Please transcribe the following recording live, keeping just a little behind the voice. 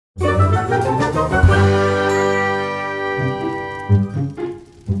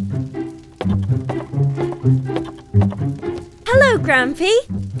Hello, Grampy.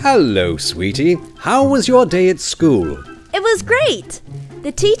 Hello, sweetie. How was your day at school? It was great.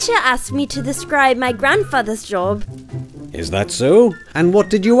 The teacher asked me to describe my grandfather's job. Is that so? And what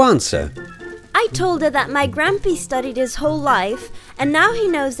did you answer? I told her that my Grampy studied his whole life, and now he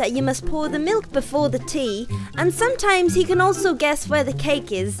knows that you must pour the milk before the tea, and sometimes he can also guess where the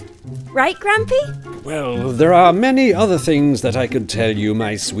cake is. Right, Grampy? Well, there are many other things that I could tell you,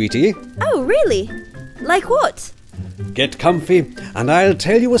 my sweetie. Oh, really? Like what? Get comfy, and I'll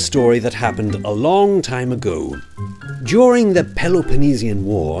tell you a story that happened a long time ago. During the Peloponnesian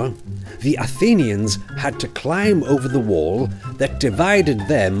War, the Athenians had to climb over the wall that divided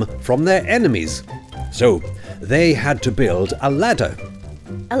them from their enemies. So, they had to build a ladder.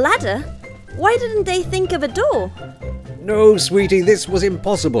 A ladder? Why didn't they think of a door? No, sweetie, this was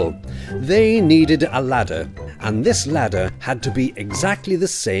impossible. They needed a ladder, and this ladder had to be exactly the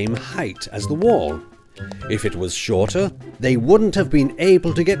same height as the wall. If it was shorter, they wouldn't have been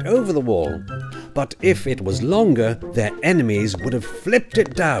able to get over the wall. But if it was longer, their enemies would have flipped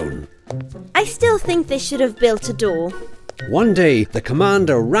it down. I still think they should have built a door. One day, the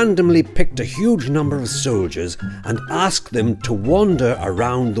commander randomly picked a huge number of soldiers and asked them to wander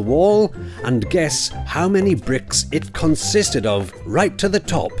around the wall and guess how many bricks it consisted of right to the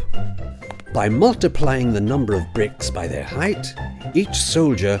top. By multiplying the number of bricks by their height, each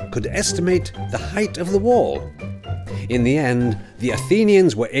soldier could estimate the height of the wall. In the end, the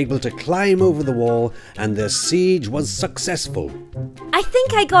Athenians were able to climb over the wall and their siege was successful. I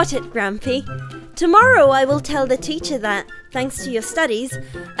think I got it, Grampy. Tomorrow I will tell the teacher that, thanks to your studies,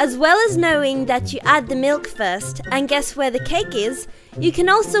 as well as knowing that you add the milk first and guess where the cake is, you can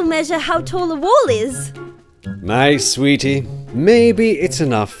also measure how tall a wall is. My sweetie, maybe it's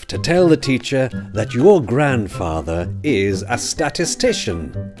enough to tell the teacher that your grandfather is a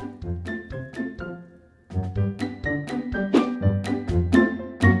statistician.